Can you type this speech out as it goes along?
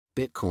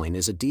Bitcoin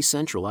is a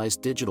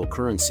decentralized digital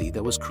currency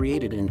that was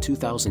created in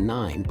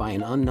 2009 by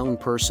an unknown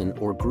person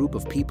or group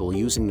of people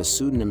using the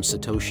pseudonym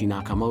Satoshi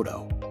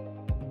Nakamoto.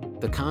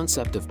 The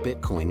concept of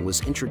Bitcoin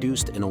was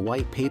introduced in a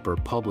white paper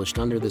published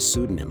under this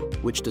pseudonym,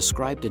 which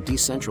described a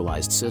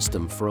decentralized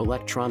system for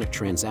electronic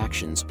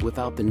transactions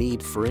without the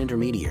need for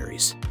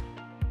intermediaries.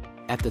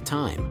 At the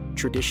time,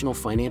 traditional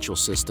financial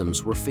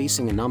systems were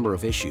facing a number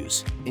of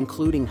issues,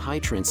 including high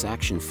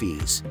transaction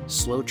fees,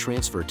 slow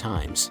transfer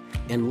times,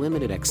 and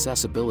limited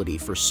accessibility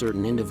for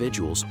certain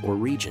individuals or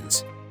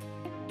regions.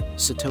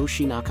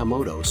 Satoshi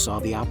Nakamoto saw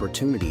the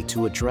opportunity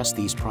to address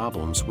these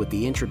problems with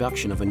the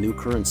introduction of a new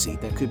currency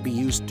that could be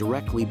used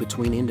directly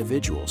between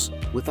individuals,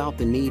 without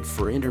the need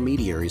for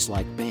intermediaries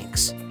like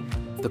banks.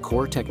 The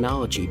core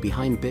technology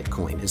behind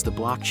Bitcoin is the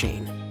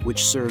blockchain,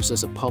 which serves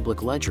as a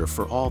public ledger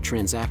for all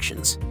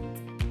transactions.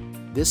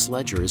 This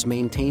ledger is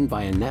maintained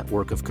by a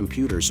network of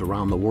computers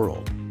around the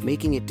world,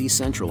 making it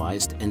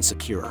decentralized and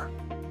secure.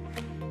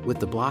 With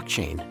the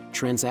blockchain,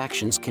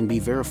 transactions can be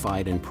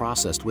verified and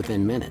processed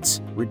within minutes,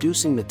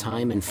 reducing the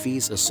time and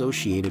fees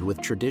associated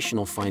with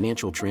traditional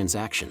financial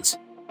transactions.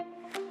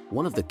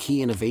 One of the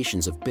key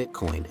innovations of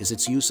Bitcoin is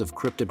its use of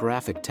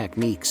cryptographic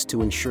techniques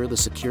to ensure the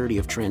security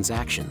of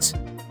transactions.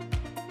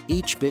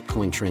 Each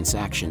Bitcoin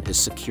transaction is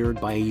secured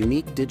by a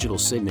unique digital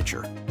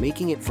signature,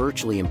 making it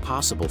virtually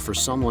impossible for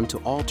someone to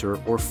alter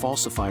or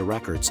falsify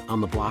records on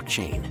the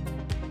blockchain.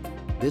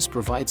 This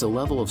provides a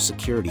level of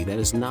security that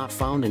is not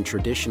found in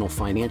traditional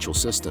financial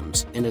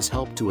systems and has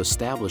helped to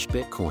establish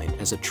Bitcoin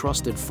as a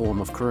trusted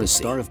form of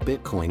currency. The start of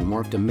Bitcoin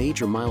marked a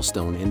major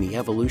milestone in the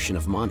evolution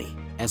of money,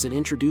 as it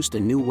introduced a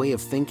new way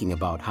of thinking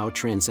about how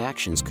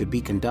transactions could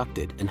be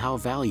conducted and how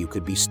value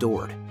could be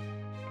stored.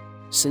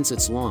 Since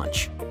its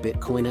launch,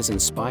 Bitcoin has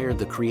inspired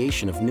the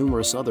creation of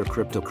numerous other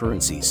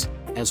cryptocurrencies,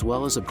 as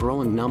well as a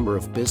growing number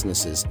of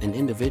businesses and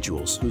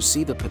individuals who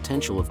see the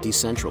potential of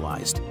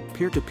decentralized,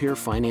 peer-to-peer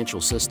financial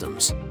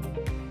systems.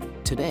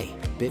 Today,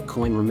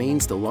 Bitcoin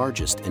remains the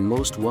largest and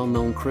most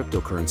well-known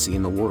cryptocurrency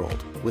in the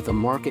world, with a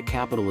market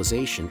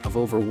capitalization of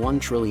over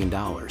 $1 trillion.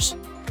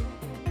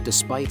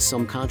 Despite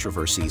some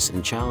controversies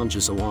and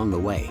challenges along the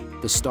way,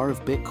 the start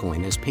of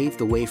Bitcoin has paved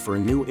the way for a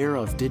new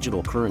era of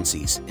digital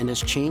currencies and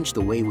has changed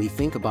the way we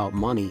think about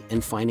money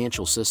and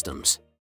financial systems.